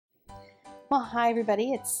Well, hi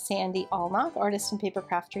everybody, it's Sandy Allnock, artist and paper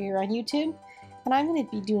crafter here on YouTube, and I'm going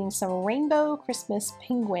to be doing some rainbow Christmas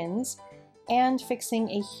penguins and fixing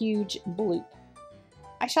a huge bloop.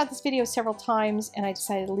 I shot this video several times and I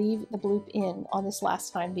decided to leave the bloop in on this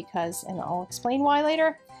last time because, and I'll explain why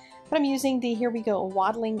later, but I'm using the Here We Go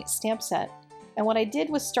waddling stamp set. And what I did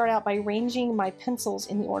was start out by arranging my pencils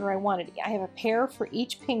in the order I wanted. I have a pair for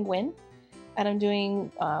each penguin, and I'm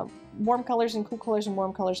doing warm colors and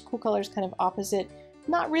warm colors. Cool colors kind of opposite.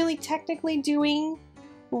 Not really technically doing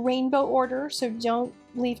rainbow order, so don't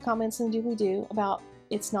leave comments in the doobly-doo about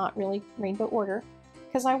it's not really rainbow order,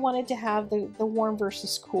 because I wanted to have the warm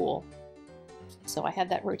versus cool. So I had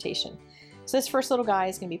that rotation. So this first little guy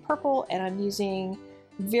is going to be purple, and I'm using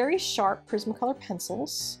very sharp Prismacolor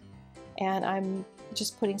pencils, and I'm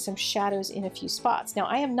just putting some shadows in a few spots. Now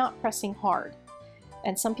I am not pressing hard.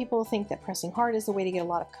 And some people think that pressing hard is the way to get a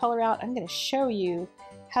lot of color out. I'm going to show you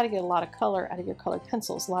how to get a lot of color out of your colored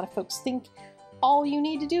pencils. A lot of folks think all you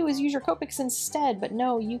need to do is use your Copics instead, but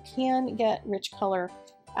no, you can get rich color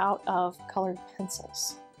out of colored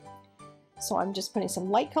pencils. So I'm just putting some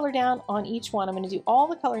light color down on each one. I'm going to do all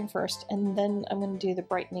the coloring first, and then I'm going to do the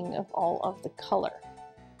brightening of all of the color.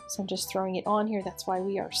 So I'm just throwing it on here. That's why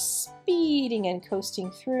we are speeding and coasting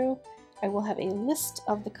through. I will have a list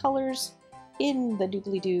of the colors in the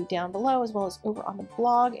doobly-doo down below, as well as over on the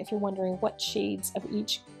blog if you're wondering what shades of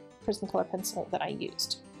each Prismacolor pencil that I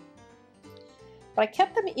used. But I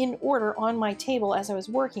kept them in order on my table as I was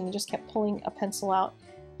working and just kept pulling a pencil out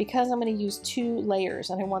because I'm going to use 2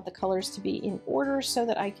 layers and I want the colors to be in order so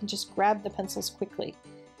that I can just grab the pencils quickly.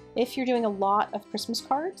 If you're doing a lot of Christmas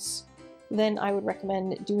cards, then I would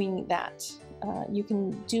recommend doing that. You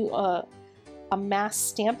can do a mass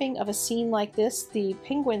stamping of a scene like this. The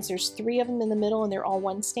penguins, there's 3 of them in the middle and they're all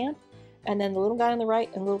one stamp, and then the little guy on the right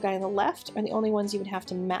and the little guy on the left are the only ones you would have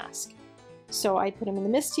to mask. So I put them in the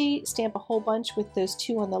Misty, stamp a whole bunch with those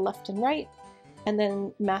 2 on the left and right, and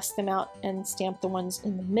then mask them out and stamp the ones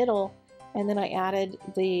in the middle, and then I added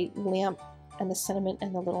the lamp and the sentiment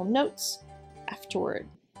and the little notes afterward.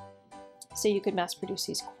 So you could mass produce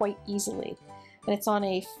these quite easily. And it's on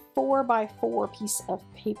a 4x4 piece of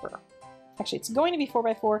paper. Actually, it's going to be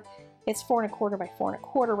 4x4. It's 4 1/4 by 4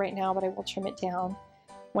 1/4 right now, but I will trim it down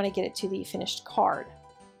when I get it to the finished card.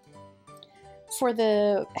 For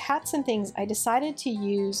the hats and things, I decided to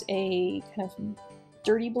use a kind of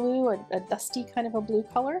dirty blue, a dusty kind of a blue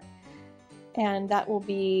color. And that will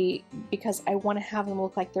be because I want to have them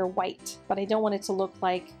look like they're white, but I don't want it to look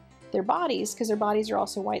like their bodies, because their bodies are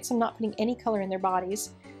also white. So I'm not putting any color in their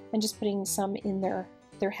bodies. I'm just putting some in their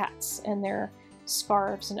hats and their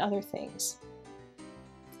scarves and other things.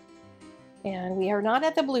 And we are not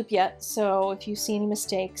at the bloop yet, so if you see any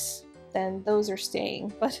mistakes, then those are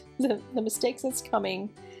staying. But the mistakes that's coming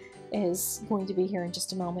is going to be here in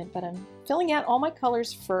just a moment. But I'm filling out all my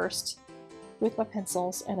colors first with my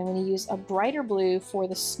pencils, and I'm going to use a brighter blue for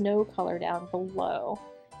the snow color down below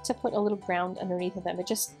to put a little ground underneath of them. It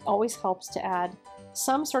just always helps to add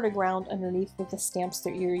some sort of ground underneath of the stamps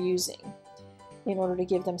that you're using in order to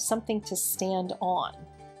give them something to stand on.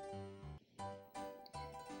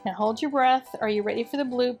 Now hold your breath. Are you ready for the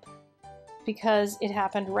bloop? Because it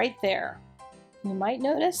happened right there. You might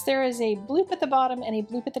notice there is a bloop at the bottom and a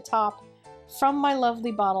bloop at the top from my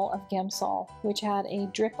lovely bottle of Gamsol, which had a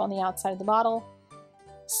drip on the outside of the bottle.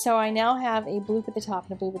 So I now have a bloop at the top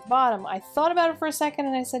and a bloop at the bottom. I thought about it for a second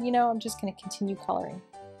and I said, you know, I'm just going to continue coloring.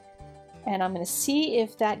 And I'm going to see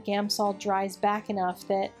if that Gamsol dries back enough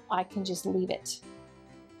that I can just leave it.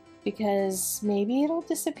 Because maybe it'll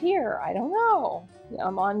disappear. I don't know.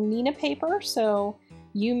 I'm on Neenah paper, so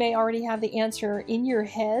you may already have the answer in your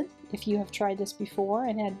head if you have tried this before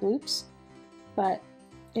and had bloops. But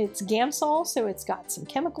it's Gamsol, so it's got some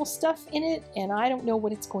chemical stuff in it, and I don't know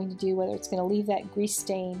what it's going to do, whether it's going to leave that grease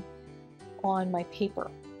stain on my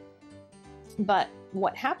paper. But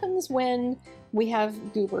what happens when we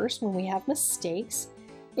have goobers, when we have mistakes,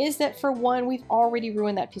 is that for one, we've already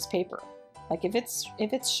ruined that piece of paper. Like if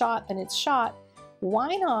it's shot, then it's shot.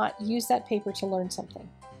 Why not use that paper to learn something?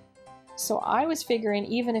 So I was figuring,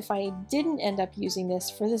 even if I didn't end up using this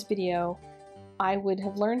for this video, I would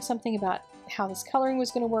have learned something about how this coloring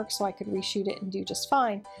was going to work so I could reshoot it and do just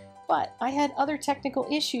fine. But I had other technical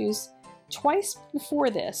issues twice before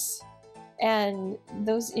this, and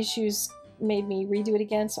those issues made me redo it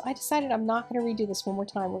again. So I decided I'm not going to redo this one more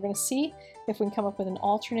time. We're going to see if we can come up with an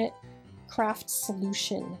alternate craft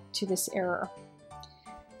solution to this error.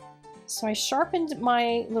 So I sharpened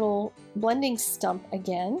my little blending stump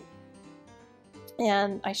again,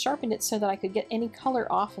 and I sharpened it so that I could get any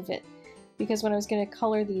color off of it. because when I was going to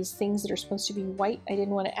color these things that are supposed to be white, I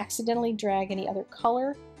didn't want to accidentally drag any other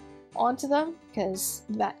color onto them, because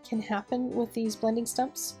that can happen with these blending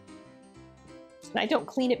stumps. And I don't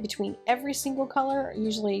clean it between every single color,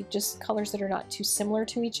 usually just colors that are not too similar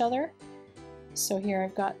to each other. So here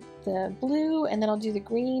I've got the blue, and then I'll do the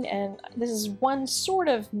green, and this is one sort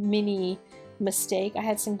of mini mistake. I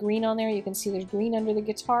had some green on there. You can see there's green under the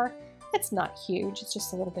guitar. It's not huge, it's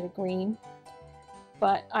just a little bit of green.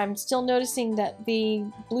 But I'm still noticing that the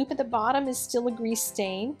bloop at the bottom is still a grease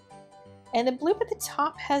stain, and the bloop at the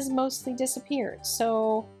top has mostly disappeared.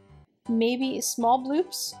 So maybe small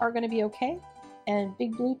bloops are going to be okay, and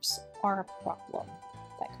big bloops are a problem.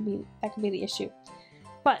 That could be the issue.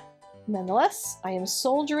 But nonetheless, I am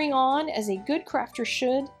soldiering on as a good crafter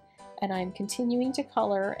should, and I'm continuing to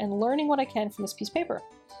color and learning what I can from this piece of paper.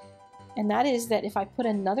 And that is that if I put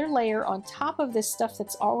another layer on top of this stuff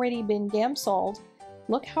that's already been Gamsoled,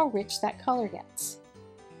 look how rich that color gets.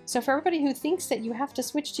 So for everybody who thinks that you have to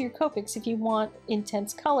switch to your Copics if you want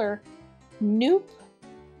intense color, nope.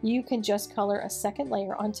 You can just color a second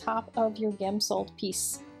layer on top of your Gamsoled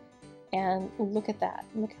piece. And look at that.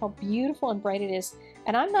 Look how beautiful and bright it is.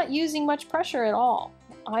 And I'm not using much pressure at all.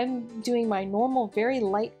 I'm doing my normal, very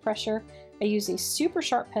light pressure. I use a super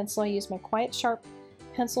sharp pencil. I use my Quietsharp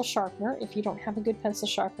pencil sharpener. If you don't have a good pencil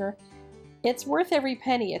sharpener, it's worth every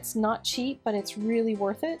penny. It's not cheap, but it's really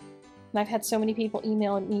worth it. And I've had so many people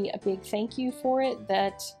emailing me a big thank you for it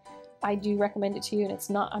that I do recommend it to you. And it's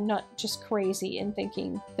not, I'm not just crazy in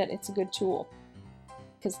thinking that it's a good tool,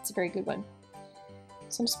 because it's a very good one.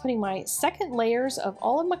 So I'm just putting my second layers of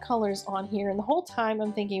all of my colors on here, and the whole time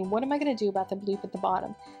I'm thinking, what am I going to do about the bloop at the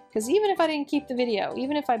bottom? Because even if I didn't keep the video,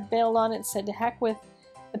 even if I bailed on it and said to heck with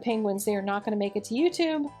the penguins, they are not going to make it to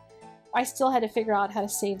YouTube, I still had to figure out how to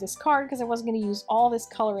save this card, because I wasn't going to use all this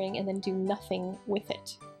coloring and then do nothing with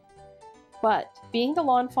it. But being the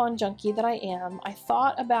Lawn Fawn junkie that I am, I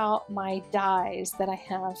thought about my dies that I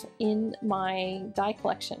have in my die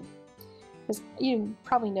collection. Because you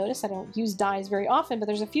probably notice I don't use dies very often, but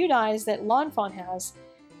there's a few dies that Lawn Fawn has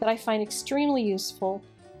that I find extremely useful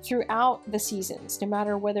throughout the seasons, no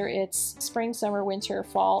matter whether it's spring, summer, winter,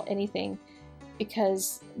 fall, anything,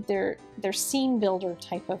 because they're scene builder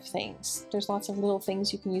type of things. There's lots of little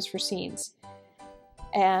things you can use for scenes.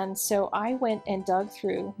 And so I went and dug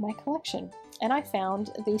through my collection, and I found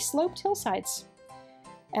the sloped hillsides.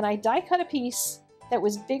 And I die cut a piece that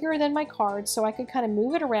was bigger than my card, so I could kind of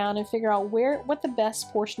move it around and figure out what the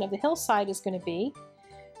best portion of the hillside is going to be.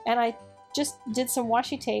 And I just did some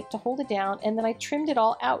washi tape to hold it down, and then I trimmed it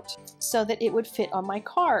all out so that it would fit on my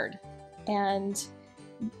card. And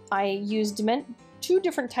I used two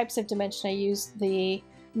different types of dimension. I used the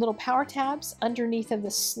little power tabs underneath of the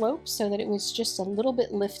slope so that it was just a little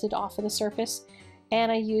bit lifted off of the surface. And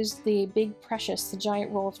I used the big Precious, the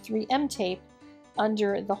giant roll of 3M tape,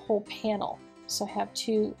 under the whole panel. So I have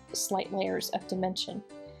two slight layers of dimension.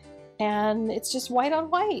 And it's just white on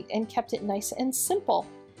white, and kept it nice and simple.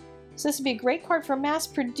 So this would be a great card for mass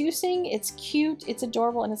producing. It's cute, it's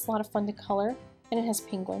adorable, and it's a lot of fun to color. And it has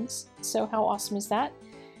penguins. So how awesome is that?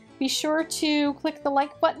 Be sure to click the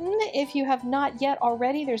like button if you have not yet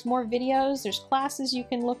already. There's more videos, there's classes you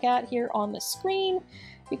can look at here on the screen.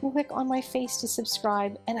 You can click on my face to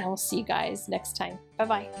subscribe, and I will see you guys next time.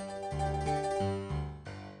 Bye-bye.